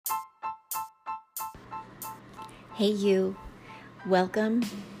Hey, you. Welcome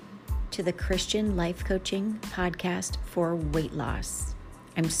to the Christian Life Coaching Podcast for Weight Loss.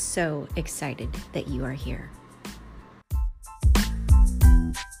 I'm so excited that you are here.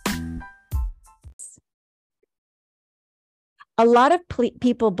 A lot of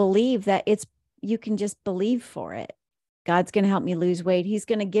people believe that you can just believe for it. God's going to help me lose weight. He's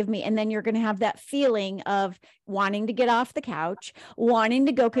going to give me, and then you're going to have that feeling of wanting to get off the couch, wanting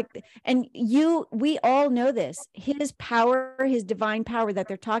to go we all know this. His power, his divine power that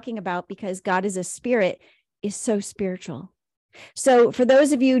they're talking about, because God is a spirit, is so spiritual. So for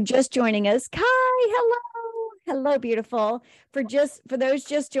those of you just joining us, Kai, hello. Hello, beautiful. For those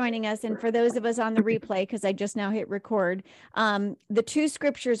just joining us, and for those of us on the replay, because I just now hit record, the two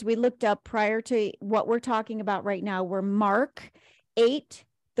scriptures we looked up prior to what we're talking about right now were Mark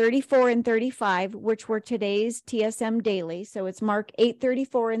 8:34 and 35, which were today's TSM daily. So it's Mark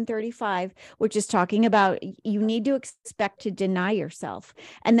 8:34 and 35, which is talking about you need to expect to deny yourself.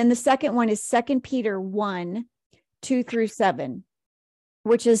 And then the second one is 2 Peter 1:2 through 7.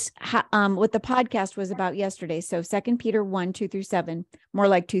 Which is what the podcast was about yesterday. So 2 Peter 1:2 through 7, more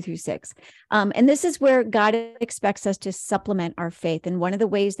like 2 through 6. And this is where God expects us to supplement our faith. And one of the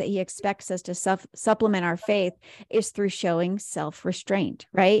ways that he expects us to supplement our faith is through showing self-restraint,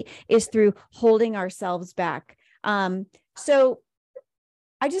 right? Is through holding ourselves back. So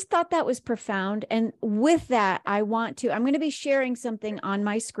I just thought that was profound. And with that, I'm going to be sharing something on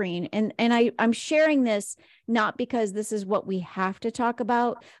my screen. And I'm sharing this not because this is what we have to talk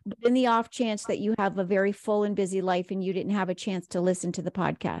about, but in the off chance that you have a very full and busy life and you didn't have a chance to listen to the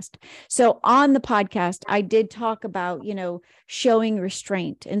podcast. So on the podcast, I did talk about, showing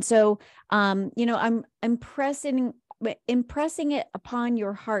restraint. And so, I'm impressing it upon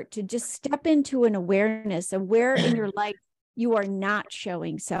your heart to just step into an awareness of where in your life you are not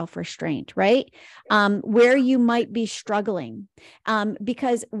showing self-restraint, right? Where you might be struggling.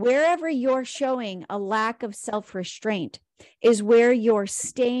 Because wherever you're showing a lack of self-restraint is where you're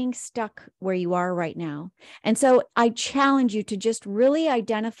staying stuck where you are right now. And so I challenge you to just really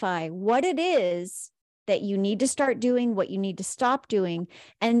identify what it is that you need to start doing, what you need to stop doing.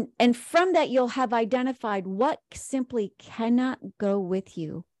 And from that, you'll have identified what simply cannot go with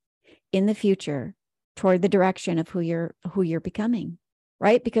you in the future toward the direction of who you're becoming,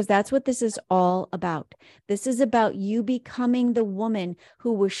 right? Because that's what this is all about. This is about you becoming the woman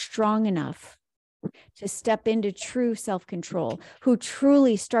who was strong enough to step into true self-control, who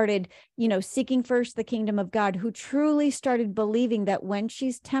truly started, seeking first the kingdom of God, who truly started believing that when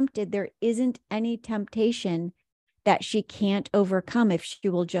she's tempted, there isn't any temptation that she can't overcome if she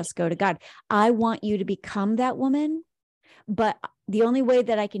will just go to God. I want you to become that woman. But the only way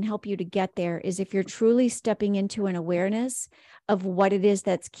that I can help you to get there is if you're truly stepping into an awareness of what it is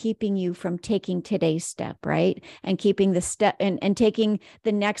that's keeping you from taking today's step, right? And keeping the step and taking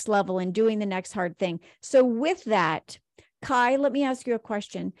the next level and doing the next hard thing. So with that, Kai, let me ask you a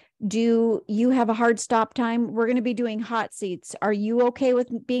question. Do you have a hard stop time? We're going to be doing hot seats. Are you okay with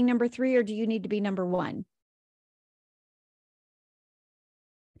being number 3, or do you need to be number 1?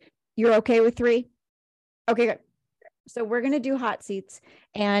 You're okay with 3? Okay, good. So we're going to do hot seats,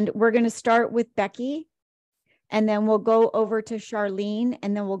 and we're going to start with Becky, and then we'll go over to Charlene,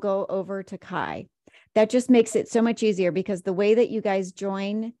 and then we'll go over to Kai. That just makes it so much easier, because the way that you guys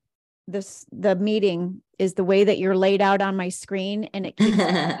join the meeting is the way that you're laid out on my screen, and it keeps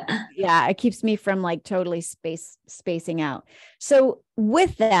it keeps me from totally spacing out. So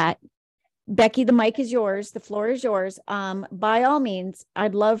with that, Becky, the mic is yours. The floor is yours. By all means,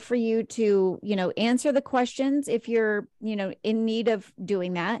 I'd love for you to, answer the questions if you're, in need of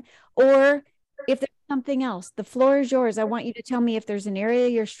doing that, or if there's something else. The floor is yours. I want you to tell me if there's an area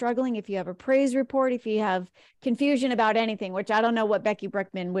you're struggling, if you have a praise report, if you have confusion about anything, which I don't know what Becky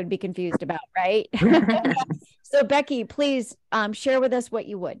Brickman would be confused about, right? So Becky, please share with us what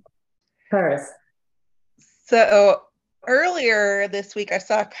you would. First. So earlier this week, I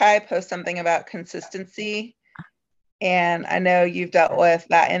saw Kai post something about consistency, and I know you've dealt with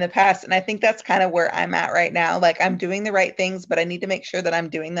that in the past, and I think that's kind of where I'm at right now. Like, I'm doing the right things, but I need to make sure that I'm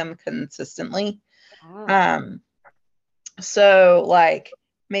doing them consistently. So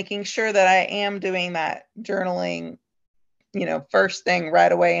making sure that I am doing that journaling, first thing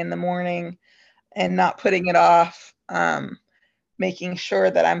right away in the morning and not putting it off, making sure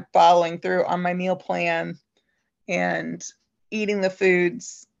that I'm following through on my meal plan and eating the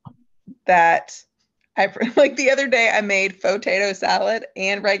foods that like the other day I made potato salad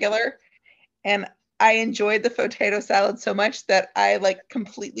and regular, and I enjoyed the potato salad so much that I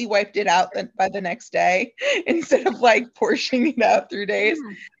completely wiped it out by the next day instead of portioning it out through days.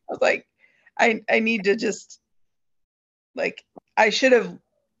 I was like, I need to just like I should have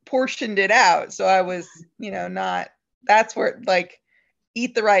portioned it out. So I was, not, that's where like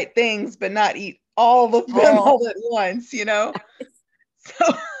eat the right things, but not eat all of them all at once,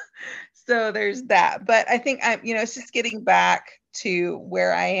 So, so there's that. But I think it's just getting back to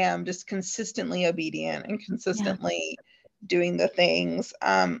where I am, just consistently obedient and consistently doing the things.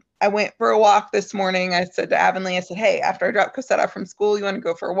 I went for a walk this morning. I said to Avonlea, I said, hey, after I drop Cosetta off from school, you want to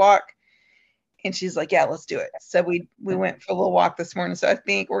go for a walk? And she's like, yeah, let's do it. So we went for a little walk this morning. So I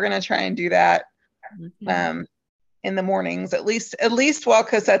think we're going to try and do that in the mornings, at least while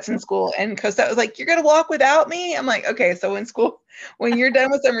Cosette's in school. And Cosette was like, you're going to walk without me? I'm like, okay, so when you're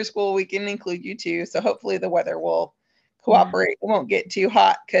done with summer school, we can include you too. So hopefully the weather will cooperate. It won't get too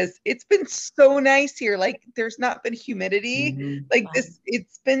hot because it's been so nice here. Like there's not been humidity like this.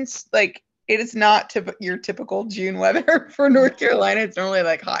 It's been like, it is not your typical June weather for North Carolina. It's normally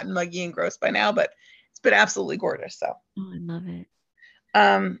like hot and muggy and gross by now, but it's been absolutely gorgeous. So I love it.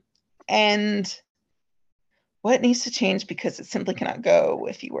 And what needs to change because it simply cannot go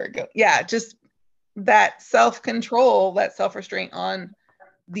if you were to go. Yeah, just that self-control, that self-restraint on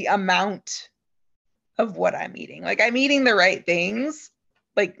the amount of what I'm eating. Like I'm eating the right things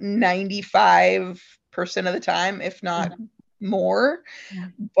like 95% of the time, if not more. Yeah.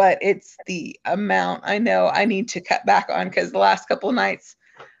 But it's the amount I know I need to cut back on, because the last couple of nights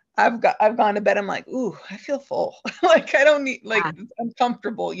I've gone to bed, I'm like, ooh, I feel full. Like I don't need, like I'm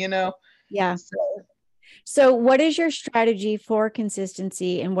comfortable, Yeah. So what is your strategy for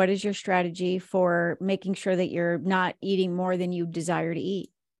consistency, and what is your strategy for making sure that you're not eating more than you desire to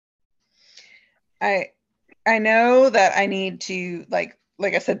eat? I know that I need to like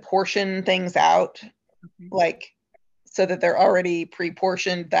I said, portion things out, like so that they're already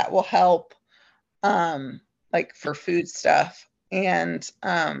pre-portioned. That will help, like for food stuff, and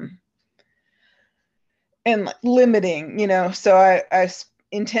limiting, so I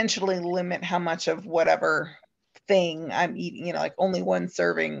intentionally limit how much of whatever thing I'm eating, like only one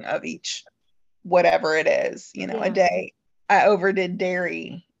serving of each, whatever it is, a day. I overdid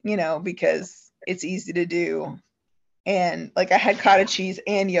dairy, because it's easy to do. And like I had cottage cheese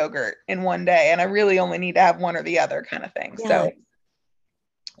and yogurt in one day, and I really only need to have one or the other kind of thing. So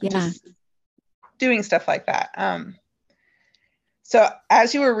just doing stuff like that. So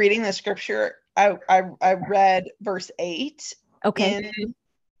as you were reading the scripture, I read verse 8 in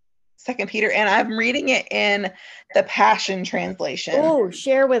 2 Peter, and I'm reading it in the Passion Translation. Oh,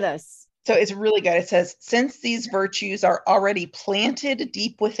 share with us. So it's really good. It says, since these virtues are already planted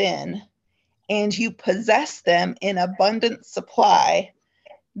deep within, and you possess them in abundant supply,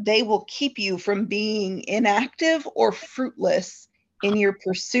 they will keep you from being inactive or fruitless in your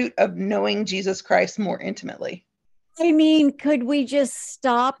pursuit of knowing Jesus Christ more intimately. I mean, could we just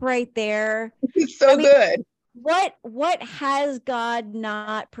stop right there? It's so good. What has God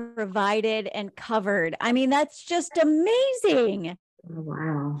not provided and covered? I mean, that's just amazing.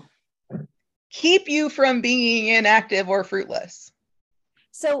 Wow. Keep you from being inactive or fruitless.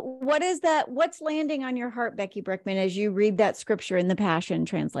 So what is that? What's landing on your heart, Becky Brickman, as you read that scripture in the Passion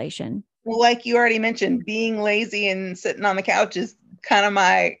Translation? Well, like you already mentioned, being lazy and sitting on the couch is kind of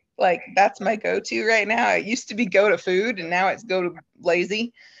my, like, that's my go-to right now. It used to be go to food, and now it's go to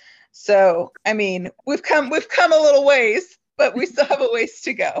lazy. So, I mean, we've come a little ways, but we still have a ways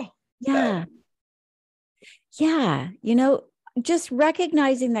to go. Yeah. So. Yeah. Just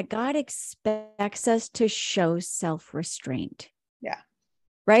recognizing that God expects us to show self-restraint. Yeah.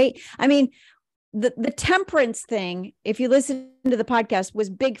 Right. I mean, the temperance thing, if you listen to the podcast, was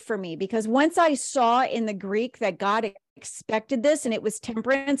big for me, because once I saw in the Greek that God expected this and it was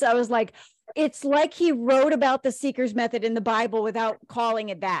temperance, I was like, it's like he wrote about the seeker's method in the Bible without calling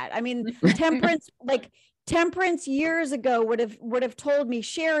it that. I mean, temperance years ago would have told me,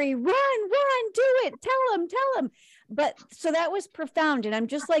 Sherry, run, do it. Tell him. But so that was profound. And I'm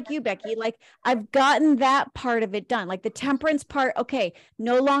just like you, Becky, like I've gotten that part of it done. Like the temperance part. Okay.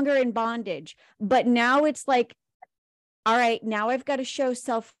 No longer in bondage, but now it's like, all right, now I've got to show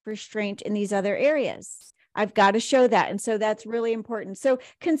self-restraint in these other areas. I've got to show that. And so that's really important. So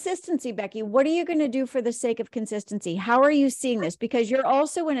consistency, Becky, what are you going to do for the sake of consistency? How are you seeing this? Because you're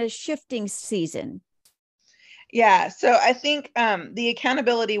also in a shifting season. Yeah. So I think the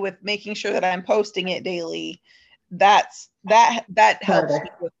accountability with making sure that I'm posting it daily, that helps me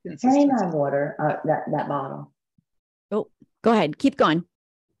with consistency. My water, that bottle. Oh, go ahead. Keep going.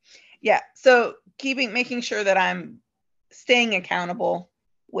 Yeah. So making sure that I'm staying accountable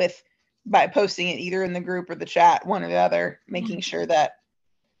by posting it either in the group or the chat, one or the other, making sure that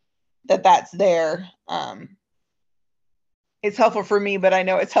that's there. It's helpful for me, but I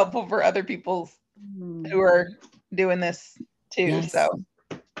know it's helpful for other people who are doing this too. Yes.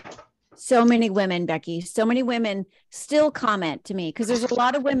 So many women, Becky, so many women still comment to me, because there's a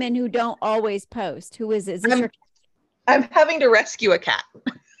lot of women who don't always post. Who is it? Is this your? I'm having to rescue a cat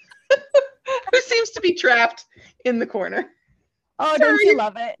who seems to be trapped in the corner. Oh, don't you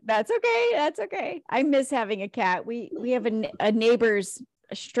love it? That's okay. That's okay. I miss having a cat. We have a neighbor's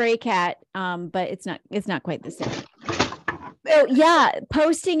stray cat, but it's not quite the same. So yeah,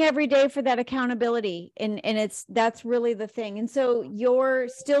 posting every day for that accountability, and that's really the thing. And so you're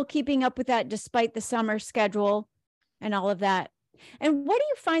still keeping up with that despite the summer schedule and all of that. And what do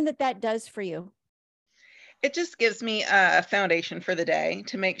you find that does for you? It just gives me a foundation for the day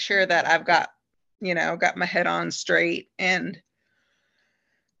to make sure that I've got my head on straight, and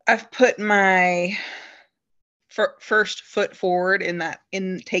I've put my first foot forward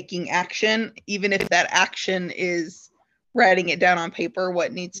in taking action, even if that action is writing it down on paper,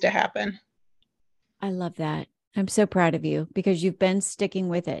 what needs to happen. I love that. I'm so proud of you, because you've been sticking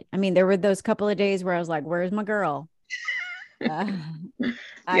with it. I mean, there were those couple of days where I was like, where's my girl?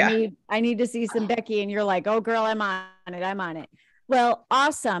 I need to see some Becky. And you're like, oh girl, I'm on it. Well,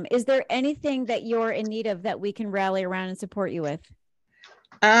 awesome. Is there anything that you're in need of that we can rally around and support you with?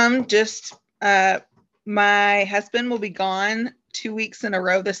 Just my husband will be gone 2 weeks in a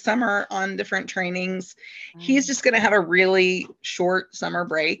row this summer on different trainings. He's just going to have a really short summer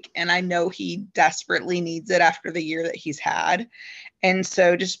break, and I know he desperately needs it after the year that he's had. And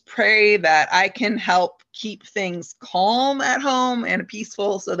so just pray that I can help keep things calm at home and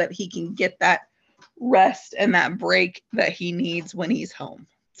peaceful so that he can get that rest and that break that he needs when he's home.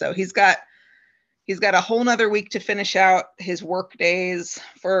 So he's got a whole nother week to finish out his work days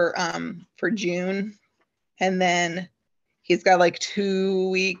for June. And then he's got like 2.5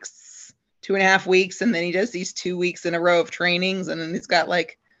 weeks. And then he does these 2 weeks in a row of trainings. And then he's got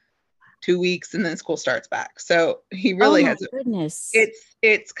like 2 weeks, and then school starts back. So he really has. Goodness.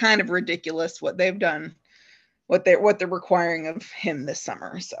 It's kind of ridiculous what they've done, what they're requiring of him this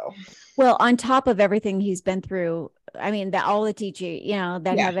summer. So, well, on top of everything he's been through, I mean, all the teaching,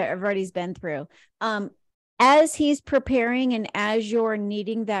 everybody's been through. As he's preparing and as you're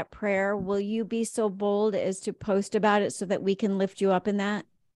needing that prayer, will you be so bold as to post about it so that we can lift you up in that?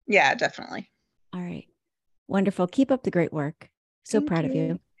 Yeah, definitely. All right. Wonderful. Keep up the great work. So proud of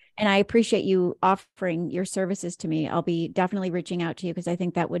you. And I appreciate you offering your services to me. I'll be definitely reaching out to you, because I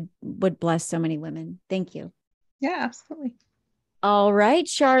think that would bless so many women. Thank you. Yeah, absolutely. All right,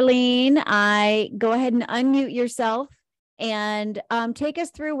 Charlene, go ahead and unmute yourself and take us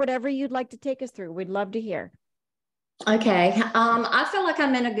through whatever you'd like to take us through. We'd love to hear. Okay. I feel like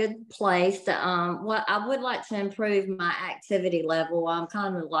I'm in a good place. What I would like to improve my activity level. I'm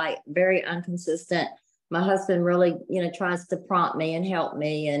kind of like very inconsistent. My husband really, tries to prompt me and help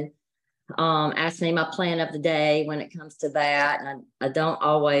me, and ask me my plan of the day when it comes to that. And I don't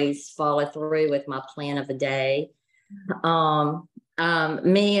always follow through with my plan of the day.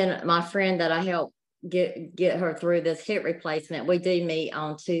 Me and my friend that I help get her through this hip replacement, we do meet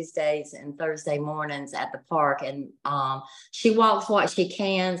on Tuesdays and Thursday mornings at the park, and she walks what she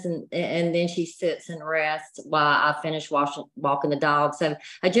can, and then she sits and rests while I finish walking the dog. So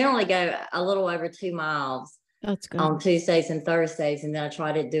I generally go a little over 2 miles. That's good. On Tuesdays and Thursdays, and then I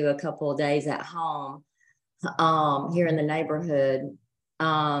try to do a couple of days at home here in the neighborhood.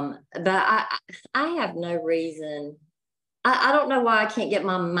 But I have no reason. I don't know why I can't get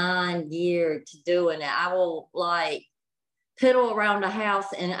my mind geared to doing it. I will like piddle around the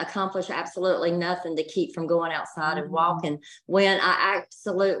house and accomplish absolutely nothing to keep from going outside and walking, when I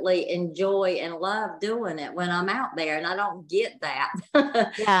absolutely enjoy and love doing it when I'm out there, and I don't get that.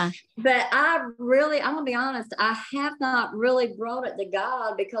 Yeah. But I'm gonna be honest, I have not really brought it to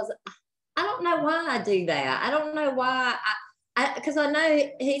God, because I don't know why I do that. I don't know why because I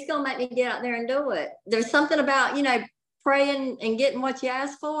know he's gonna make me get out there and do it. There's something about, praying and getting what you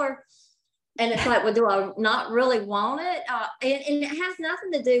ask for. And it's like, well, do I not really want it? And it has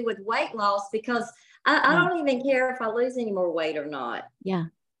nothing to do with weight loss, because I don't even care if I lose any more weight or not. Yeah.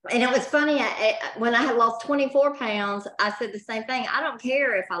 And it was funny, when I had lost 24 pounds, I said the same thing. I don't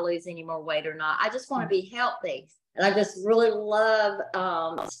care if I lose any more weight or not. I just want to be healthy. And I just really love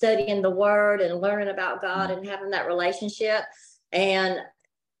studying the word and learning about God and having that relationship. And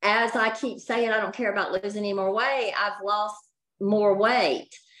as I keep saying, I don't care about losing any more weight, I've lost more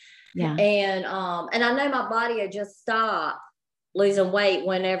weight. Yeah. And I know my body will just stop losing weight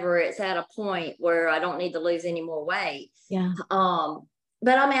whenever it's at a point where I don't need to lose any more weight. Yeah.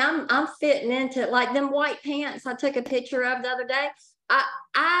 But I mean, I'm fitting into like them white pants I took a picture of the other day.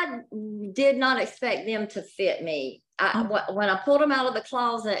 I did not expect them to fit me. When I pulled them out of the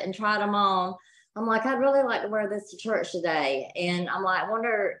closet and tried them on, I'm like, I'd really like to wear this to church today. And I'm like, I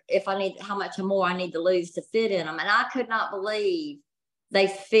wonder if how much more I need to lose to fit in them. And I could not believe they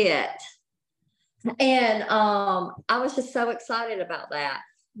fit. And I was just so excited about that.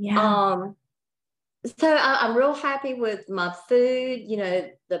 Yeah. So I'm real happy with my food,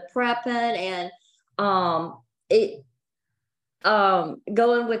 the prepping, and it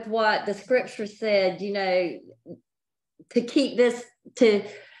going with what the scripture said, to keep this to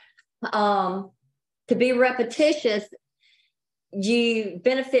be repetitious, you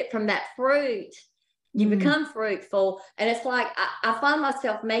benefit from that fruit. You become fruitful. And it's like, I find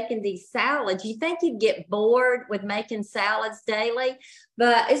myself making these salads. You think you'd get bored with making salads daily,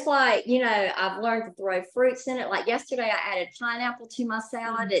 but it's like, I've learned to throw fruits in it. Like yesterday, I added pineapple to my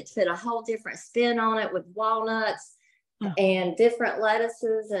salad. It put a whole different spin on it with walnuts and different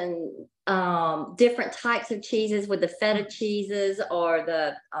lettuces and different types of cheeses with the feta cheeses or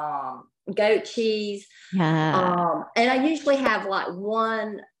the goat cheese. Yeah. And I usually have like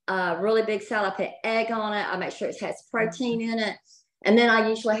one really big salad. I put egg on it. I make sure it has protein in it. And then I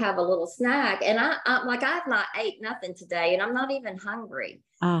usually have a little snack. And I'm like, I have not ate nothing today and I'm not even hungry.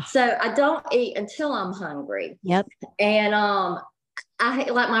 So I don't eat until I'm hungry. Yep. And I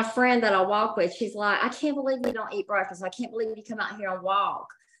like my friend that I walk with, she's like, I can't believe you don't eat breakfast. I can't believe you come out here and walk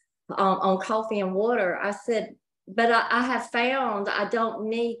on coffee and water. I said, but I have found I don't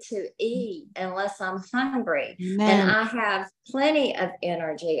need to eat unless I'm hungry. And I have plenty of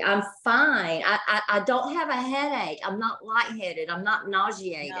energy. I'm fine. I don't have a headache. I'm not lightheaded. I'm not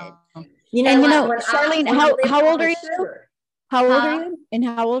nauseated. No. Charlene, how old are you? How old are you? And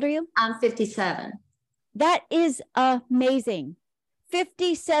how old are you? I'm 57. That is amazing.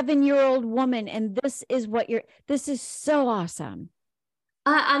 57-year-old woman. And this is this is so awesome.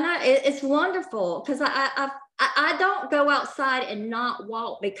 I know it's wonderful because I don't go outside and not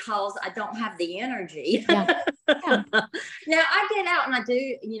walk because I don't have the energy. Yeah. Yeah. Now I get out and I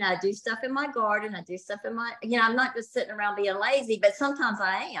do, I do stuff in my garden. I do stuff in my, I'm not just sitting around being lazy, but sometimes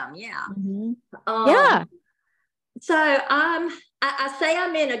I am. Yeah. Yeah. So I say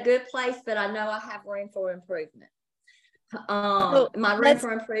I'm in a good place, but I know I have room for improvement. My room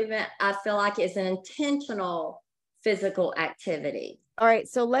for improvement, I feel like, is an intentional physical activity. All right.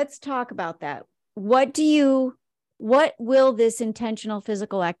 So let's talk about that. What will this intentional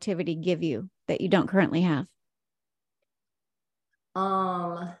physical activity give you that you don't currently have?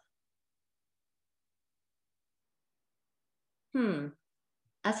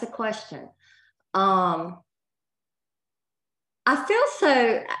 That's a question. I feel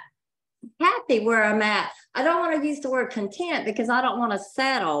so happy where I'm at. I don't want to use the word content because I don't want to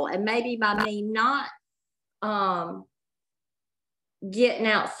settle. And maybe by me not getting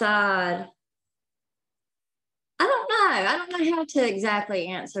outside, I don't know how to exactly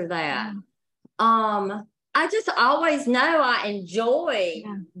answer that. I just always know I enjoy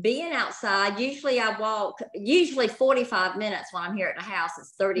being outside. Usually I walk 45 minutes when I'm here at the house.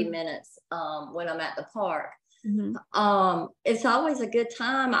 It's 30 minutes when I'm at the park. It's always a good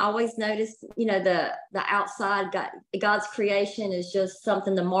time. I always notice, the outside, God's creation is just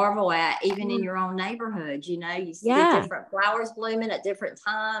something to marvel at, even in your own neighborhood. You see different flowers blooming at different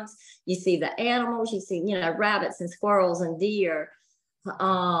times. You see the animals, you see, rabbits and squirrels and deer.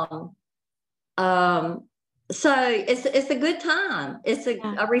 So it's a good time. It's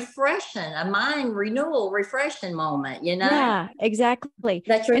a refreshing, a mind renewal, refreshing moment, Yeah, exactly.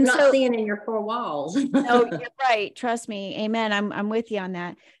 That you're not seeing in your four walls. No, you're right. Trust me. Amen. I'm with you on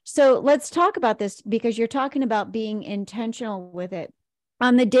that. So let's talk about this because you're talking about being intentional with it.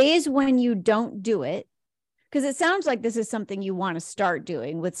 On the days when you don't do it, because it sounds like this is something you want to start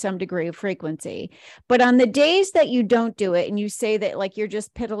doing with some degree of frequency, but on the days that you don't do it and you say that like you're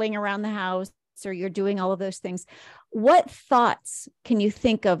just piddling around the house, or you're doing all of those things, what thoughts can you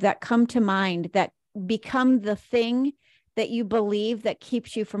think of that come to mind that become the thing that you believe that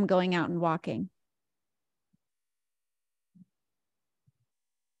keeps you from going out and walking?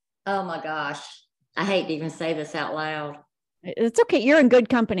 Oh my gosh. I hate to even say this out loud. It's okay. You're in good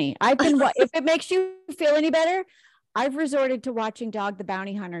company. If it makes you feel any better, I've resorted to watching Dog the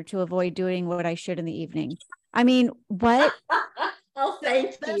Bounty Hunter to avoid doing what I should in the evening. I mean, what? Oh,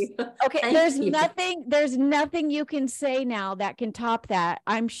 thank you. Okay, there's nothing you can say now that can top that.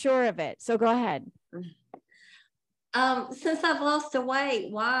 I'm sure of it. So go ahead. Since I've lost the weight,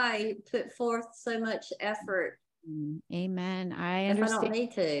 why put forth so much effort? Amen. I understand. If I don't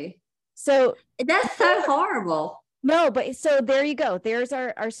need to. So that's so horrible. No, but so there you go. There's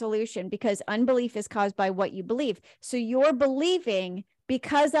our solution, because unbelief is caused by what you believe. So you're believing,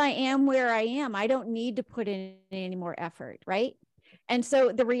 because I am where I am, I don't need to put in any more effort, right? And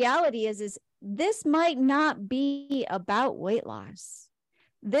so the reality is this might not be about weight loss.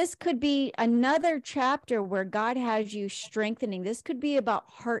 This could be another chapter where God has you strengthening. This could be about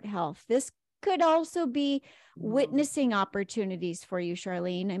heart health. This could also be witnessing opportunities for you,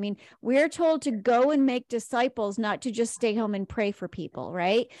 Charlene. I mean, we're told to go and make disciples, not to just stay home and pray for people,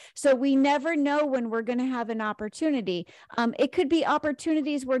 right? So we never know when we're going to have an opportunity. It could be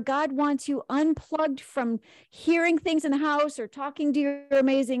opportunities where God wants you unplugged from hearing things in the house or talking to your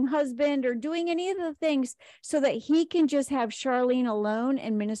amazing husband or doing any of the things so that he can just have Charlene alone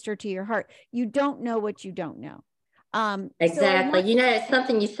and minister to your heart. You don't know what you don't know. Exactly. You know, it's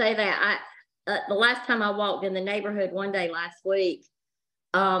something you say that the last time I walked in the neighborhood one day last week,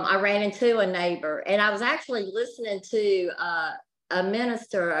 I ran into a neighbor, and I was actually listening to a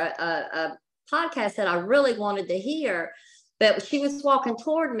minister, a podcast that I really wanted to hear, but she was walking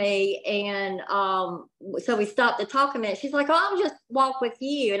toward me, and so we stopped to talk a minute. She's like, "Oh, I'll just walk with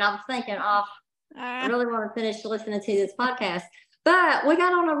you," and I was thinking, "Oh, I really want to finish listening to this podcast." But we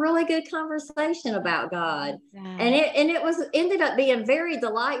got on a really good conversation about God. And it was ended up being very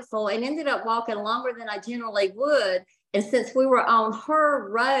delightful and ended up walking longer than I generally would. And since we were on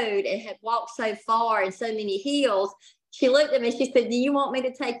her road and had walked so far and so many hills, she looked at me, she said, "Do you want me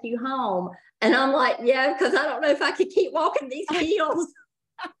to take you home?" And I'm like, "Yeah, because I don't know if I could keep walking these hills."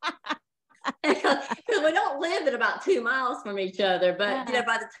 Because we don't live at about 2 miles from each other, but you know,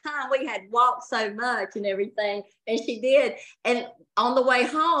 by the time we had walked so much and everything, and she did, and on the way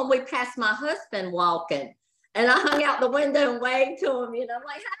home we passed my husband walking, and I hung out the window and waved to him. You know, I'm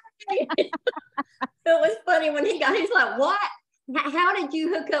like, "Hey!" It was funny when he's like, "What? How did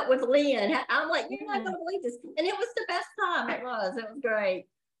you hook up with Lynn?" I'm like, "You're not gonna believe this," and it was the best time. It was great.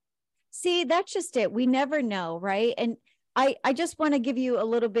 See, that's just it. We never know, right? And I just want to give you a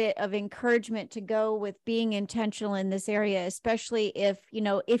little bit of encouragement to go with being intentional in this area, especially if, you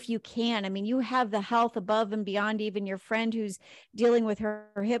know, if you can. I mean, you have the health above and beyond even your friend who's dealing with her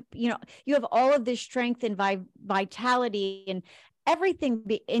hip. You know, you have all of this strength and vitality and everything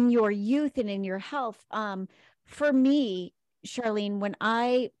in your youth and in your health. For me, Charlene, when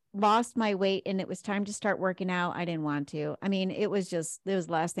I lost my weight and it was time to start working out, I didn't want to. I mean, it was the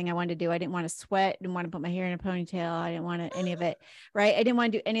last thing I wanted to do. I didn't want to sweat, didn't want to put my hair in a ponytail. I didn't want any of it, right? I didn't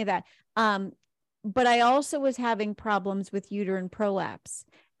want to do any of that. But I also was having problems with uterine prolapse.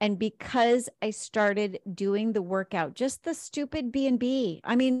 And because I started doing the workout, just the stupid B&B,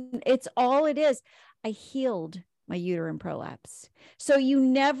 I mean, it's all it is. I healed my uterine prolapse. So you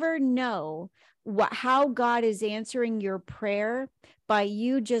never know how God is answering your prayer by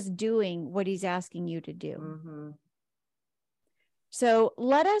you just doing what he's asking you to do. Mm-hmm. So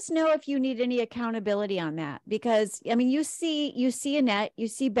let us know if you need any accountability on that, because I mean, you see Annette, you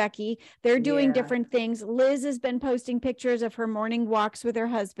see Becky, they're doing different things. Liz has been posting pictures of her morning walks with her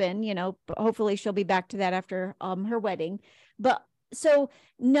husband, you know, hopefully she'll be back to that after her wedding. But so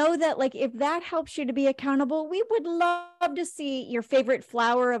know that, like, if that helps you to be accountable, we would love to see your favorite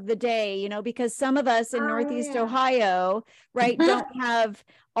flower of the day, you know, because some of us in Northeast Ohio, right, don't have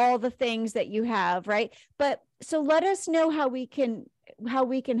all the things that you have, right? But so let us know how we can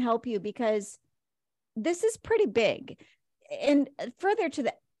help you, because this is pretty big. And further to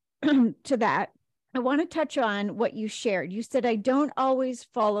that, to that, I want to touch on what you shared. You said, "I don't always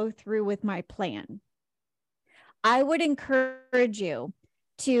follow through with my plan." I would encourage you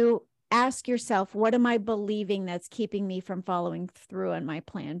to ask yourself, what am I believing that's keeping me from following through on my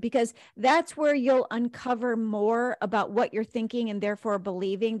plan? Because that's where you'll uncover more about what you're thinking and therefore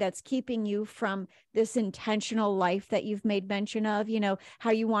believing that's keeping you from this intentional life that you've made mention of, you know,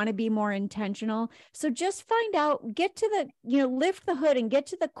 how you want to be more intentional. So just find out, get to the, you know, lift the hood and get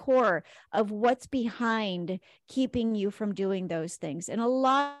to the core of what's behind keeping you from doing those things. And a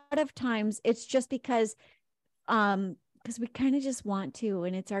lot of times it's just because we kind of just want to,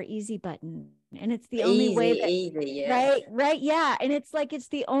 and it's our easy button, and it's the only way that, easy, yes. right, yeah, and it's like it's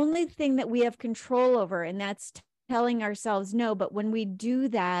the only thing that we have control over, and that's telling ourselves no. But when we do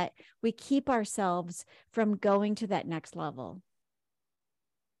that, we keep ourselves from going to that next level.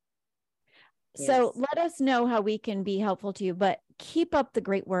 So let us know how we can be helpful to you, but keep up the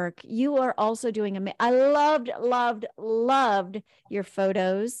great work. You are also doing I loved your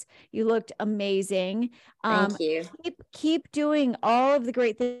photos. You looked amazing. Thank you. Keep doing all of the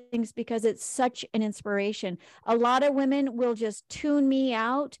great things, because it's such an inspiration. A lot of women will just tune me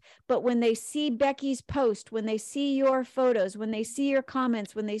out, but when they see Becky's post, when they see your photos, when they see your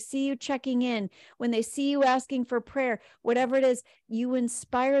comments, when they see you checking in, when they see you asking for prayer, whatever it is, you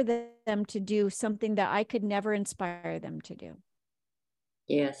inspire them to do something that I could never inspire them to do.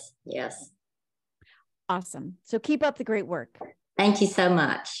 Yes. Awesome. So keep up the great work. Thank you so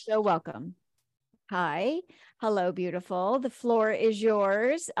much. So welcome. Hi. Hello, beautiful. The floor is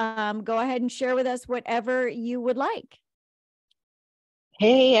yours. Go ahead and share with us whatever you would like.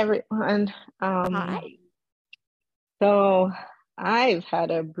 Hey everyone. Hi. So I've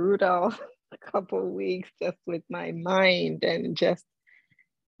had a brutal couple weeks just with my mind and just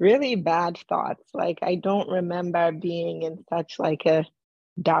really bad thoughts. Like I don't remember being in such like a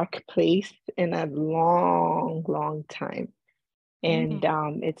dark place in a long, long time. And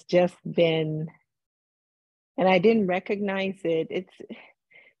it's just been, and I didn't recognize it.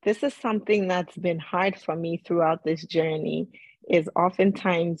 This is something that's been hard for me throughout this journey, is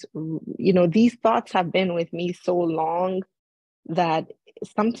oftentimes, these thoughts have been with me so long that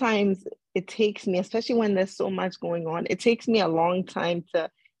sometimes it takes me, especially when there's so much going on, it takes me a long time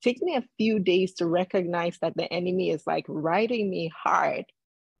takes me a few days to recognize that the enemy is like riding me hard.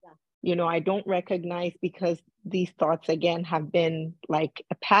 I don't recognize, because these thoughts again have been like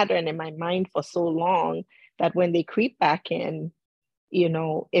a pattern in my mind for so long that when they creep back in,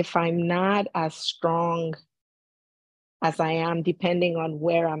 if I'm not as strong as I am, depending on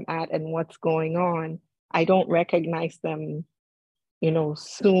where I'm at and what's going on, I don't recognize them,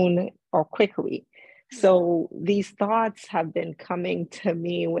 soon or quickly. So these thoughts have been coming to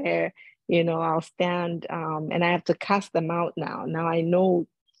me where, I'll stand and I have to cast them out now. Now I know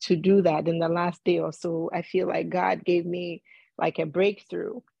to do that. In the last day or so, I feel like God gave me like a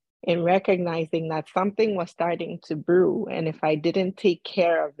breakthrough in recognizing that something was starting to brew. And if I didn't take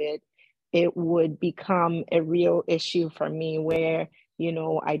care of it, it would become a real issue for me where,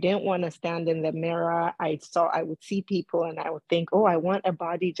 I didn't want to stand in the mirror. I would see people and I would think, oh, I want a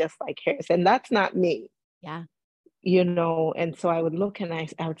body just like hers. And that's not me. Yeah. And so I would look and I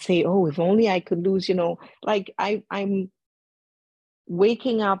would say, oh, if only I could lose, like I'm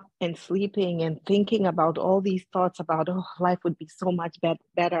waking up and sleeping and thinking about all these thoughts about, oh, life would be so much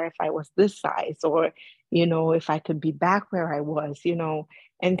better if I was this size, or, if I could be back where I was,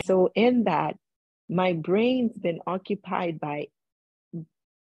 And so in that, my brain's been occupied by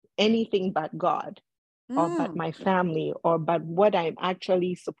anything but God, or but my family, or but what I'm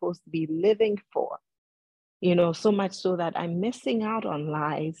actually supposed to be living for, so much so that I'm missing out on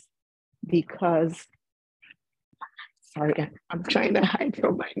lives because, sorry, I'm trying to hide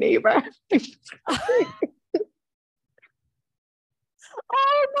from my neighbor.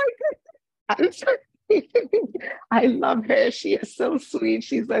 Oh my goodness. I love her. She is so sweet.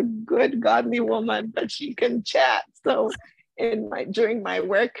 She's a good, godly woman, but she can chat. So during my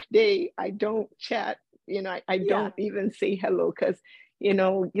work day, I don't chat. I don't even say hello because,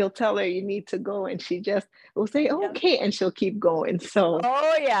 you'll tell her you need to go and she just will say, okay, and she'll keep going. So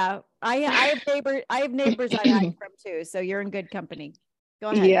oh yeah. I have neighbors I hide from too. So you're in good company. Go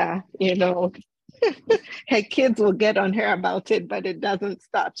ahead. Yeah, her kids will get on her about it, but it doesn't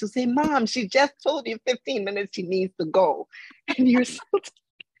stop. She'll say, Mom, she just told you 15 minutes she needs to go. And you're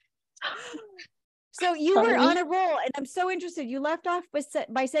so you were on a roll, and I'm so interested. You left off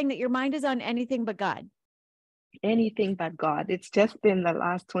by saying that your mind is on anything but God. Anything but God. It's just been the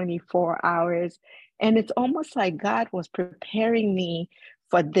last 24 hours. And it's almost like God was preparing me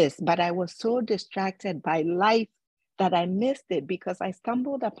for this, but I was so distracted by life that I missed it because I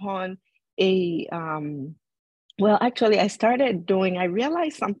stumbled upon I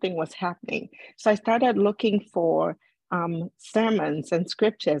realized something was happening. So I started looking for sermons and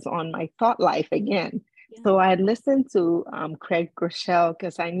scriptures on my thought life again. Yeah. So I listened to Craig Groeschel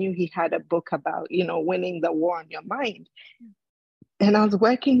because I knew he had a book about, winning the war on your mind. And I was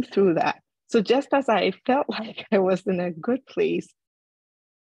working through that. So just as I felt like I was in a good place,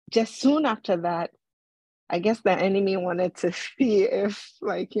 just soon after that, I guess the enemy wanted to see if,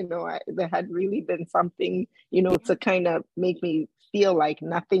 there had really been something, to kind of make me feel like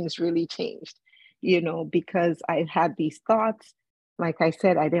nothing's really changed, because I had these thoughts. Like I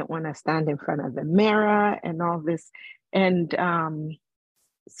said, I didn't want to stand in front of the mirror and all this. And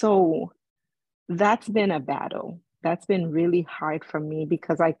so that's been a battle. That's been really hard for me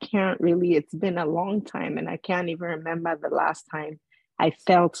because it's been a long time and I can't even remember the last time I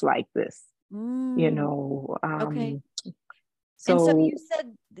felt like this. Okay. So you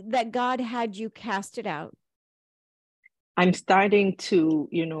said that God had you cast it out. I'm starting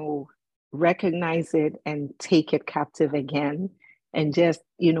to, recognize it and take it captive again and just,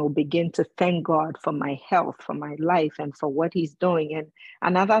 begin to thank God for my health, for my life, and for what he's doing. And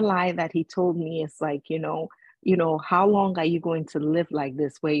another lie that he told me is like, how long are you going to live like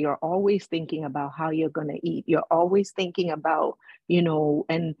this, where you're always thinking about how you're going to eat? You're always thinking about,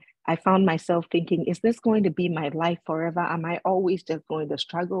 and I found myself thinking, is this going to be my life forever? Am I always just going to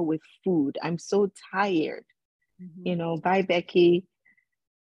struggle with food? I'm so tired. Bye, Becky.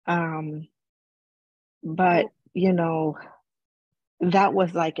 But, you know, that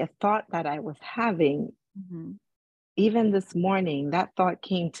was like a thought that I was having. Mhm. Even this morning, that thought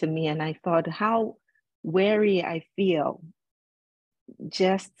came to me, and I thought how weary I feel,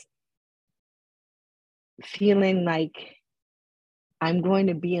 just feeling like I'm going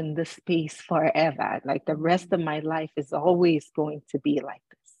to be in this space forever. Like the rest of my life is always going to be like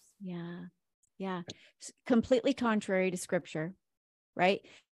this. Yeah. Yeah. Completely contrary to scripture, right?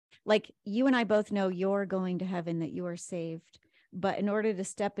 Like you and I both know you're going to heaven, that you are saved. But in order to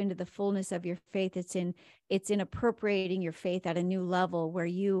step into the fullness of your faith, it's in appropriating your faith at a new level where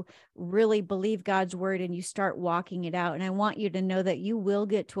you really believe God's word and you start walking it out. And I want you to know that you will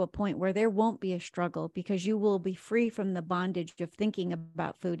get to a point where there won't be a struggle, because you will be free from the bondage of thinking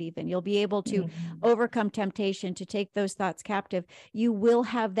about food. Even you'll be able to overcome temptation, to take those thoughts captive. You will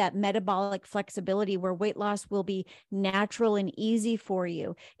have that metabolic flexibility where weight loss will be natural and easy for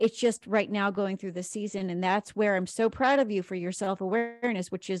you. It's just right now going through the season. And that's where I'm so proud of you for your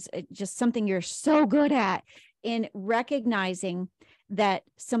self-awareness, which is just something you're so good at, in recognizing that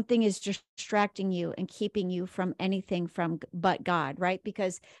something is distracting you and keeping you from anything but God, right?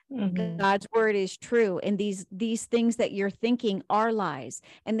 Because God's word is true. And these things that you're thinking are lies,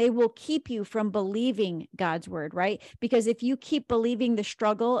 and they will keep you from believing God's word, right? Because if you keep believing the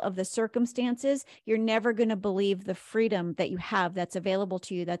struggle of the circumstances, you're never going to believe the freedom that you have that's available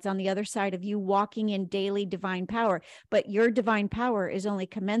to you, that's on the other side of you walking in daily divine power. But your divine power is only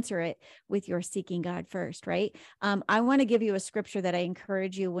commensurate with your seeking God first, right? I want to give you a scripture that I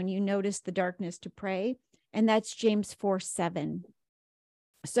encourage you when you notice the darkness to pray, and that's James 4:7.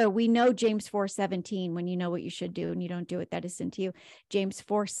 So we know James 4:17, when you know what you should do and you don't do it, that is sin to you. James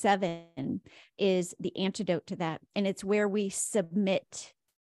 4:7 is the antidote to that. And it's where we submit,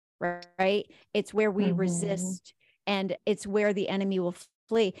 right? It's where we resist, and it's where the enemy will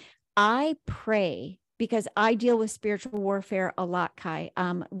flee. I pray, because I deal with spiritual warfare a lot, Kai.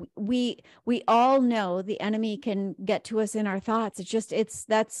 We all know the enemy can get to us in our thoughts.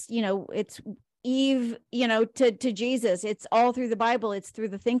 It's Eve, to Jesus. It's all through the Bible. It's through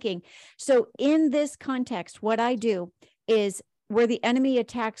the thinking. So in this context, what I do is, where the enemy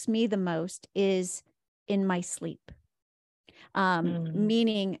attacks me the most is in my sleep.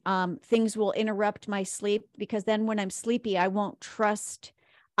 Meaning things will interrupt my sleep, because then when I'm sleepy, I won't trust.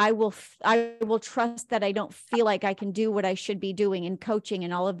 I will trust that I don't feel like I can do what I should be doing in coaching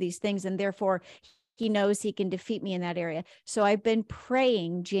and all of these things. And therefore, he knows he can defeat me in that area. So I've been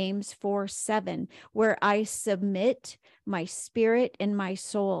praying James 4:7, where I submit my spirit and my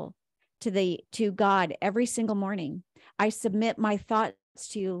soul to God every single morning. I submit my thoughts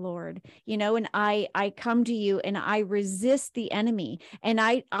to you, Lord, and I come to you and I resist the enemy, and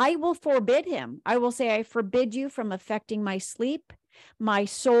I will forbid him. I will say, I forbid you from affecting my sleep. My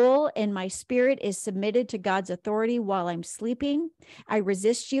soul and my spirit is submitted to God's authority while I'm sleeping. I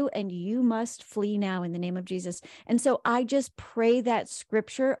resist you, and you must flee now in the name of Jesus. And so I just pray that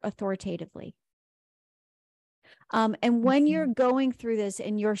scripture authoritatively. And when you're going through this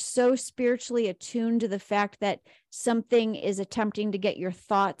and you're so spiritually attuned to the fact that something is attempting to get your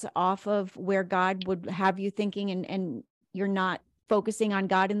thoughts off of where God would have you thinking, and you're not focusing on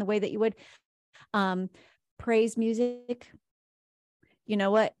God in the way that you would, praise music. You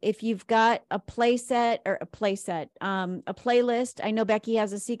know what? If you've got a playlist, I know Becky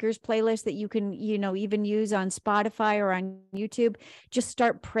has a Seekers playlist that you can, even use on Spotify or on YouTube. Just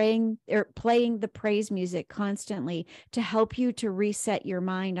start praying or playing the praise music constantly to help you to reset your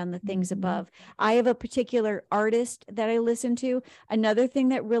mind on the things above. I have a particular artist that I listen to. Another thing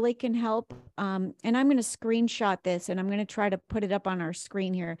that really can help, and I'm going to screenshot this and I'm going to try to put it up on our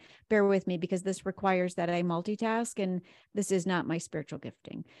screen here. Bear with me, because this requires that I multitask, and this is not my spiritual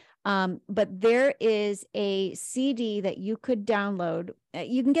gifting. But there is a CD that you could download.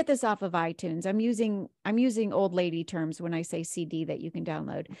 You can get this off of iTunes. I'm using old lady terms when I say CD that you can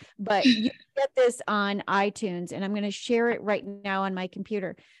download, but you can get this on iTunes, and I'm going to share it right now on my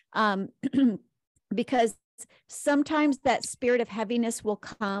computer. Because sometimes that spirit of heaviness will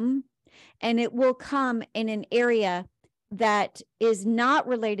come, and it will come in an area that is not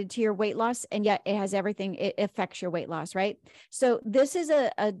related to your weight loss, and yet it has everything. It affects your weight loss, right? So this is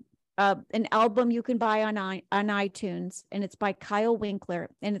an album you can buy on iTunes, and it's by Kyle Winkler,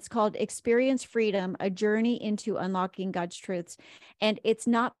 and it's called Experience Freedom: A Journey into Unlocking God's Truths. And it's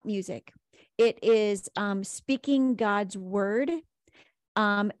not music. It is speaking God's word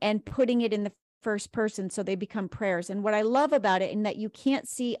and putting it in the first person, so they become prayers. And what I love about it, and that you can't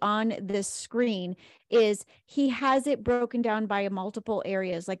see on this screen, is he has it broken down by multiple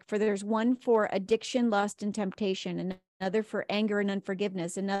areas. Like there's one for addiction, lust, and temptation, another for anger and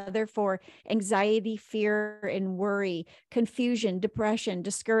unforgiveness, another for anxiety, fear, and worry, confusion, depression,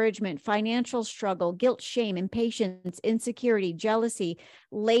 discouragement, financial struggle, guilt, shame, impatience, insecurity, jealousy,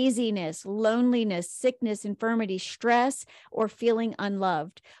 laziness, loneliness, sickness, infirmity, stress, or feeling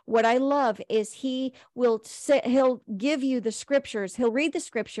unloved. What I love is he'll give you the scriptures, he'll read the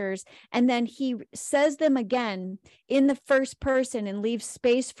scriptures, and then he says them again in the first person and leaves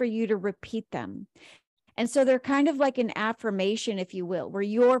space for you to repeat them. And so they're kind of like an affirmation, if you will, where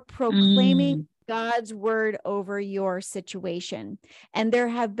you're proclaiming God's word over your situation. And there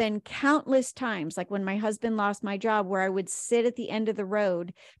have been countless times, like when my husband lost my job, where I would sit at the end of the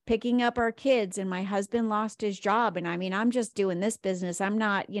road picking up our kids, and my husband lost his job. And I mean, I'm just doing this business. I'm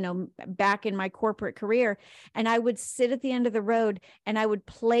not, back in my corporate career. And I would sit at the end of the road and I would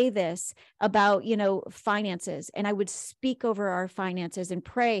play this about, finances, and I would speak over our finances and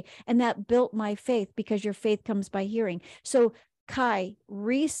pray. And that built my faith, because your faith comes by hearing. So Kai,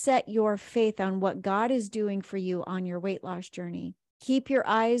 reset your faith on what God is doing for you on your weight loss journey. Keep your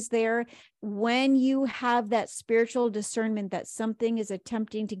eyes there. When you have that spiritual discernment that something is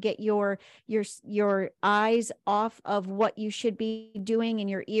attempting to get your eyes off of what you should be doing, and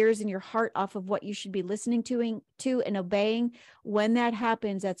your ears and your heart off of what you should be listening to and obeying, when that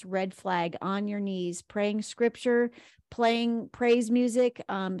happens, that's red flag. On your knees, praying scripture, playing praise music,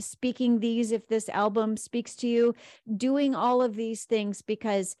 speaking these if this album speaks to you, doing all of these things,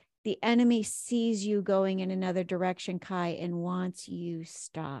 because the enemy sees you going in another direction, Kai, and wants you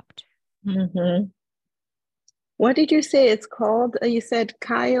stopped. Mm-hmm. What did you say it's called? You said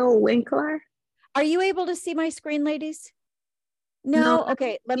Kyle Winkler? Are you able to see my screen, ladies? No?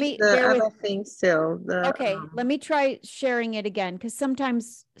 Okay, let me bear with. Thing still. Okay, let me try sharing it again, because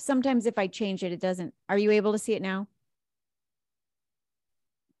sometimes if I change it, it doesn't. Are you able to see it now?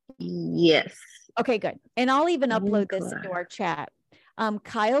 Yes. Okay, good. And I'll even upload this into our chat.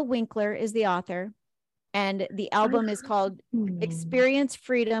 Kyle Winkler is the author, and the album is called Experience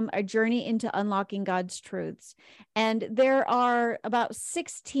Freedom, A Journey into Unlocking God's Truths. And there are about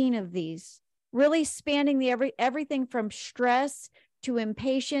 16 of these, really spanning everything from stress to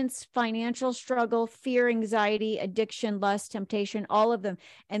impatience, financial struggle, fear, anxiety, addiction, lust, temptation, all of them.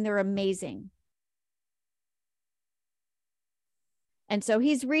 And they're amazing. And so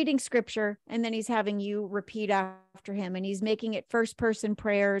he's reading scripture, and then he's having you repeat after him, and he's making it first person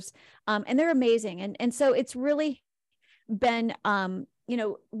prayers. And they're amazing. And so it's really been, one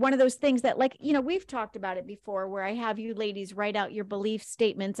of those things that, like, we've talked about it before, where I have you ladies write out your belief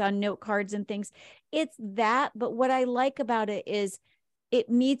statements on note cards and things. It's that. But what I like about it is it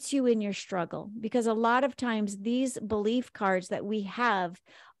meets you in your struggle, because a lot of times these belief cards that we have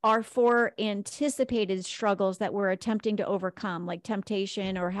are for anticipated struggles that we're attempting to overcome, like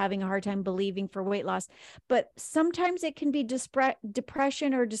temptation or having a hard time believing for weight loss. But sometimes it can be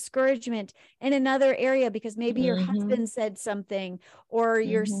depression or discouragement in another area, because maybe your husband said something, or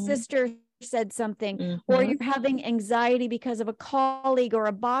your sister said something, or you're having anxiety because of a colleague or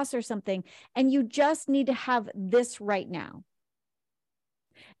a boss or something, and you just need to have this right now.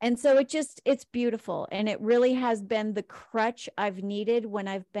 And so it's beautiful. And it really has been the crutch I've needed when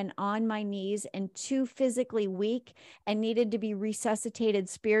I've been on my knees and too physically weak and needed to be resuscitated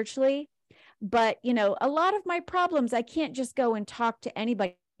spiritually. But, a lot of my problems, I can't just go and talk to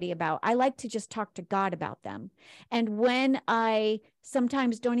anybody about. I like to just talk to God about them. And when I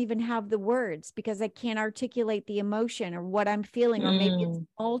sometimes don't even have the words, because I can't articulate the emotion or what I'm feeling, or maybe it's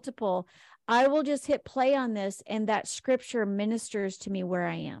multiple, I will just hit play on this, and that scripture ministers to me where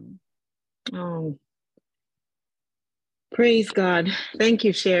I am. Oh, praise God. Thank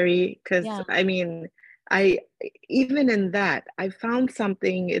you, Sherry. Because I mean, even in that, I found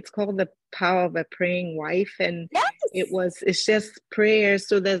something. It's called The Power of a Praying Wife. And it's just prayers.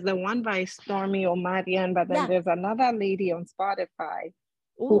 So there's the one by Stormy O'Madian, but then there's another lady on Spotify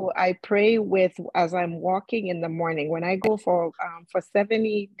who I pray with as I'm walking in the morning. When I go for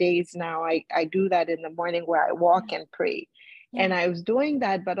 70 days now, I do that in the morning, where I walk and pray. And I was doing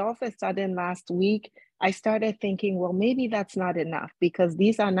that, but all of a sudden last week, I started thinking, well, maybe that's not enough, because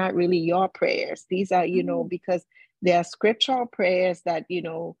these are not really your prayers. These are, because they are scriptural prayers that,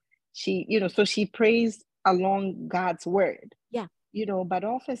 so she prays along God's word. Yeah. But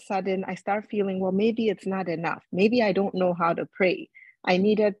all of a sudden I start feeling, well, maybe it's not enough. Maybe I don't know how to pray. I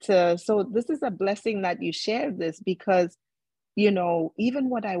needed to, so this is a blessing that you shared this, because, even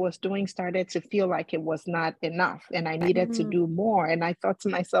what I was doing started to feel like it was not enough, and I needed to do more. And I thought to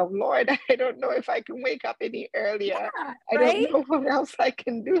myself, Lord, I don't know if I can wake up any earlier. I don't know what else I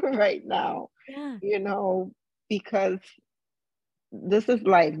can do right now, because this is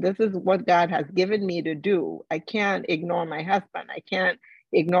life. This is what God has given me to do. I can't ignore my husband. I can't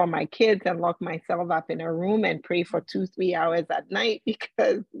ignore my kids and lock myself up in a room and pray for 2-3 hours at night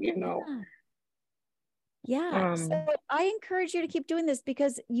because, Yeah. So I encourage you to keep doing this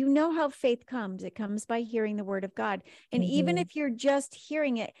because you know how faith comes. It comes by hearing the word of God. And even if you're just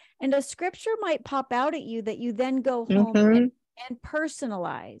hearing it, and a scripture might pop out at you that you then go home and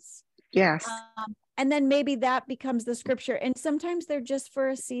personalize. Yes. And then maybe that becomes the scripture. And sometimes they're just for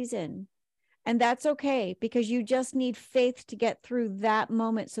a season. And that's okay, because you just need faith to get through that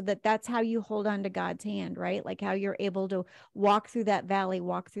moment, so that that's how you hold on to God's hand, right? Like how you're able to walk through that valley,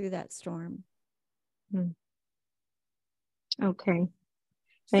 walk through that storm. Okay.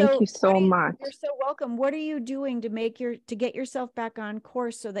 Thank you so much. You're so welcome. What are you doing to get yourself back on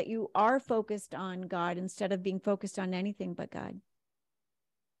course so that you are focused on God instead of being focused on anything but God?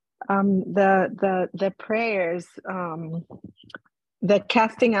 The prayers, the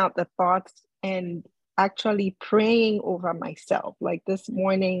casting out the thoughts and actually praying over myself. Like this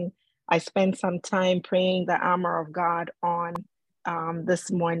morning, I spent some time praying the armor of God on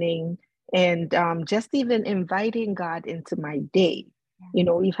this morning, and just even inviting God into my day.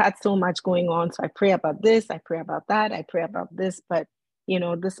 We've had so much going on. So I pray about this, I pray about that, I pray about this. But,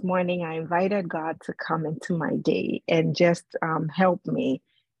 this morning I invited God to come into my day and just help me.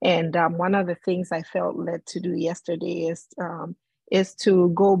 And one of the things I felt led to do yesterday is to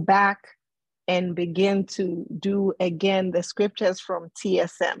go back and begin to do again the scriptures from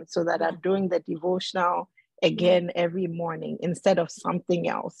TSM, so that I'm doing the devotional again every morning instead of something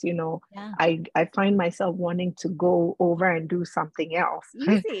else. I find myself wanting to go over and do something else.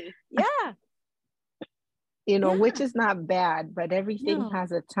 Easy. Yeah. Which is not bad, but everything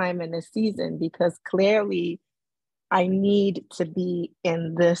has a time and a season, because clearly I need to be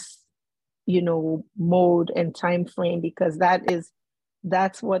in this, mode and time frame, because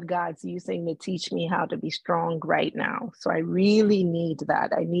that's what God's using to teach me how to be strong right now. So I really need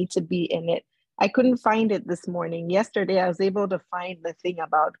that. I need to be in it. I couldn't find it this morning. Yesterday, I was able to find the thing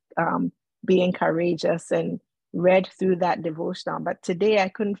about being courageous and read through that devotional. But today I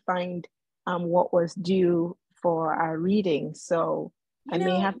couldn't find what was due for our reading. So I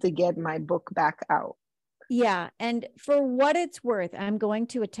may have to get my book back out. Yeah. And for what it's worth, I'm going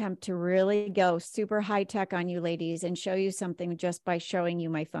to attempt to really go super high tech on you ladies and show you something just by showing you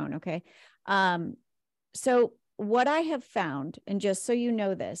my phone. Okay. So what I have found, and just so you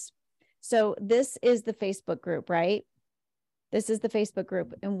know this, so this is the Facebook group, right? This is the Facebook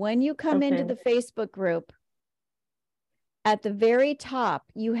group. And when you come into the Facebook group, at the very top,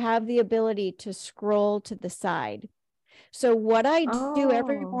 you have the ability to scroll to the side. So what I do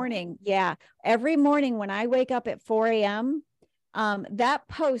every morning, every morning when I wake up at 4 a.m., that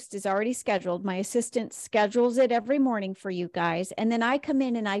post is already scheduled. My assistant schedules it every morning for you guys. And then I come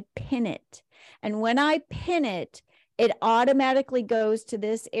in and I pin it. And when I pin it, it automatically goes to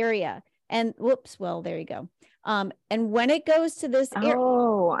this area. And there you go. And when it goes to this area,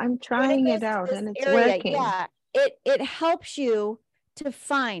 I'm trying it out and it's working. Yeah, it helps you to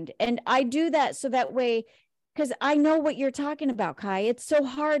find. And I do that so that way, because I know what you're talking about, Kai. It's so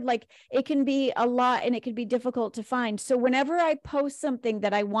hard. Like it can be a lot and it can be difficult to find. So whenever I post something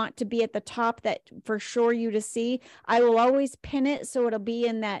that I want to be at the top, that for sure you to see, I will always pin it. So it'll be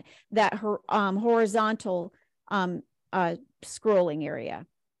in that horizontal scrolling area.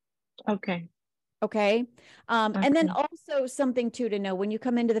 Okay. Okay. And then also something too to know, when you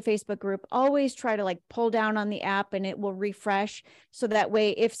come into the Facebook group, always try to pull down on the app and it will refresh. So that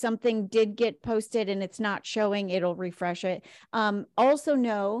way, if something did get posted and it's not showing, it'll refresh it. Also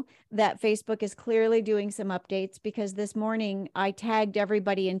know that Facebook is clearly doing some updates, because this morning I tagged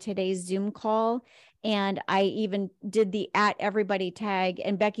everybody in today's Zoom call. And I even did the @everybody tag.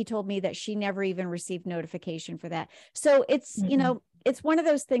 And Becky told me that she never even received notification for that. So it's, it's one of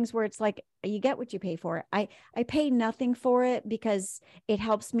those things where it's like, you get what you pay for. I pay nothing for it because it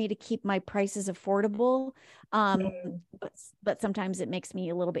helps me to keep my prices affordable. But sometimes it makes me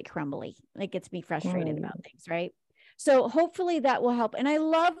a little bit crumbly. It gets me frustrated about things, right? So hopefully that will help. And I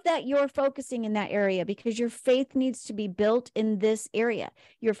love that you're focusing in that area, because your faith needs to be built in this area.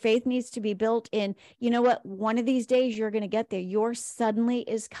 Your faith needs to be built in, you know what, one of these days you're going to get there. Your suddenly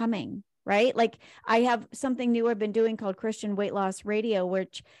is coming. Right? Like I have something new I've been doing called Christian Weight Loss Radio,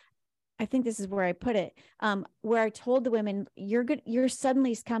 which I think this is where I put it, where I told the women, your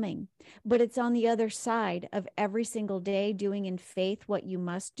suddenly's coming, but it's on the other side of every single day doing in faith what you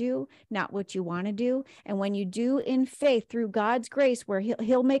must do, not what you want to do. And when you do in faith through God's grace, where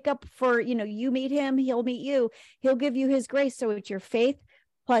he'll make up for, you meet him, he'll meet you, he'll give you his grace. So it's your faith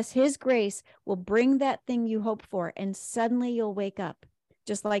plus his grace will bring that thing you hope for. And suddenly you'll wake up.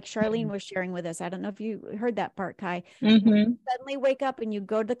 Just like Charlene was sharing with us. I don't know if you heard that part, Kai. Mm-hmm. Suddenly wake up and you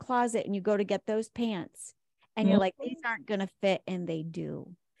go to the closet and you go to get those pants and you're like, these aren't going to fit. And they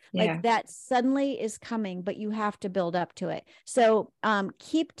do. Yeah. Like that suddenly is coming, but you have to build up to it. So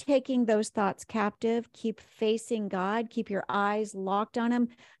keep taking those thoughts captive, keep facing God, keep your eyes locked on him,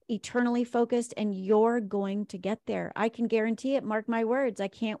 eternally focused, and you're going to get there. I can guarantee it. Mark my words. I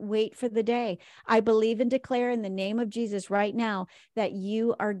can't wait for the day. I believe and declare in the name of Jesus right now that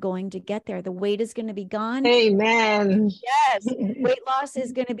you are going to get there. The weight is going to be gone. Amen. Yes. Weight loss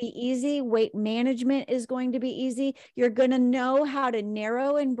is going to be easy. Weight management is going to be easy. You're going to know how to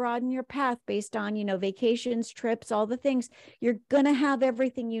narrow and broaden your path based on, vacations, trips, all the things. You're going to have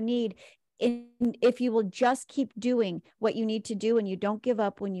everything you need. If you will just keep doing what you need to do and you don't give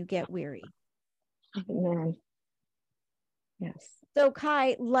up when you get weary. Amen. Yes. So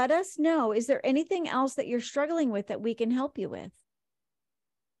Kai, let us know, is there anything else that you're struggling with that we can help you with?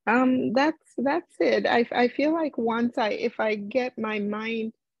 That's it. I feel like if I get my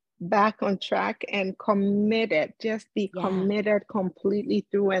mind back on track and committed, just be committed completely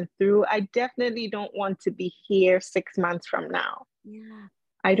through and through. I definitely don't want to be here 6 months from now. Yeah.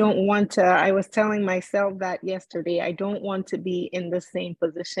 I don't want to, I was telling myself that yesterday, I don't want to be in the same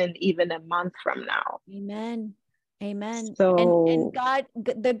position even a month from now. Amen. Amen. So, and God,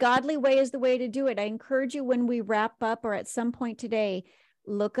 the godly way is the way to do it. I encourage you, when we wrap up or at some point today,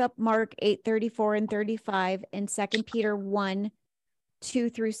 look up Mark 8:34 and 35 and 2 Peter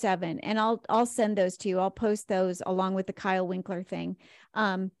 1:2-7. And I'll send those to you. I'll post those along with the Kyle Winkler thing.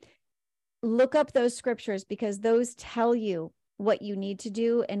 Look up those scriptures because those tell you what you need to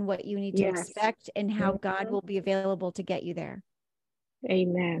do and what you need to expect and how God will be available to get you there.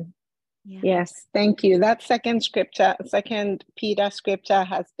 Amen. Yeah. Yes, thank you. That second Peter scripture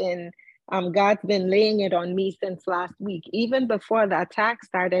has been, God's been laying it on me since last week. Even before the attack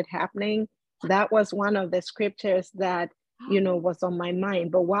started happening, that was one of the scriptures that, was on my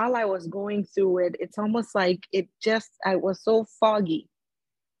mind. But while I was going through it, it's almost like I was so foggy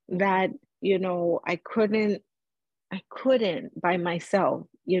that, I couldn't by myself,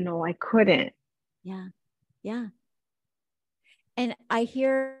 I couldn't. Yeah. Yeah. And I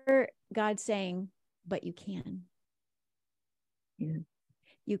hear God saying, but you can. Yeah.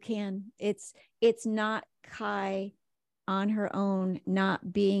 You can. It's not Kai on her own,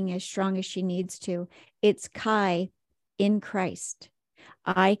 not being as strong as she needs to. It's Kai in Christ.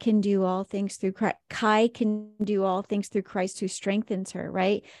 I can do all things through Christ. Kai can do all things through Christ who strengthens her,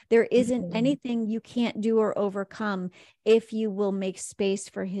 right? There isn't anything you can't do or overcome if you will make space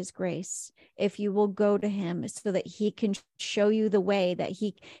for his grace, if you will go to him so that he can show you the way, that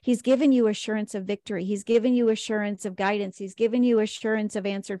he's given you assurance of victory. He's given you assurance of guidance. He's given you assurance of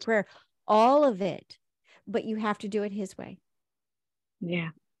answered prayer, all of it, but you have to do it his way. Yeah.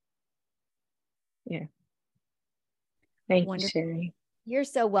 Yeah. Thank you, Sherry. You're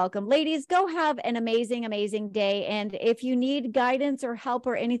so welcome. Ladies, go have an amazing, amazing day. And if you need guidance or help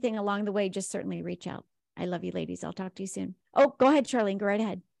or anything along the way, just certainly reach out. I love you, ladies. I'll talk to you soon. Oh, go ahead, Charlene. Go right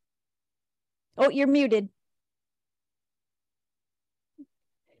ahead. Oh, you're muted.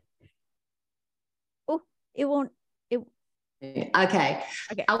 Oh, it won't. Okay.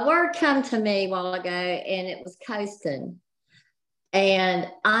 A word come to me a while ago and it was coasting. And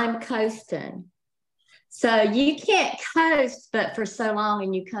I'm coasting. So you can't coast, but for so long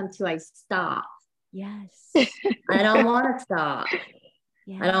and you come to a stop. Yes. I don't want to stop.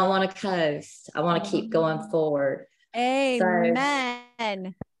 Yeah. I don't want to coast. I want to keep going forward. Amen.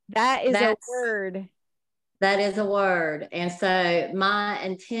 So that is a word. That is a word. And so my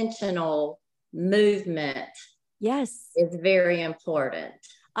intentional movement is very important.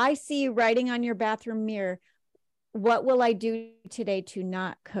 I see you writing on your bathroom mirror, what will I do today to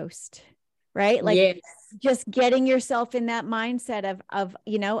not coast? Right? Like just getting yourself in that mindset of,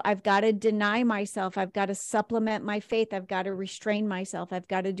 I've got to deny myself. I've got to supplement my faith. I've got to restrain myself. I've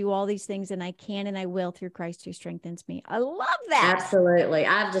got to do all these things, and I can, and I will through Christ who strengthens me. I love that. Absolutely.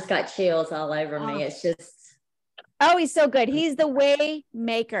 I've just got chills all over me. It's just. Oh, he's so good. He's the way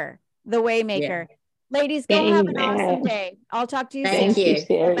maker, Yeah. Ladies, go have an awesome day. I'll talk to you soon. Thank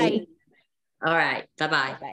you. Bye. All right. Bye-bye.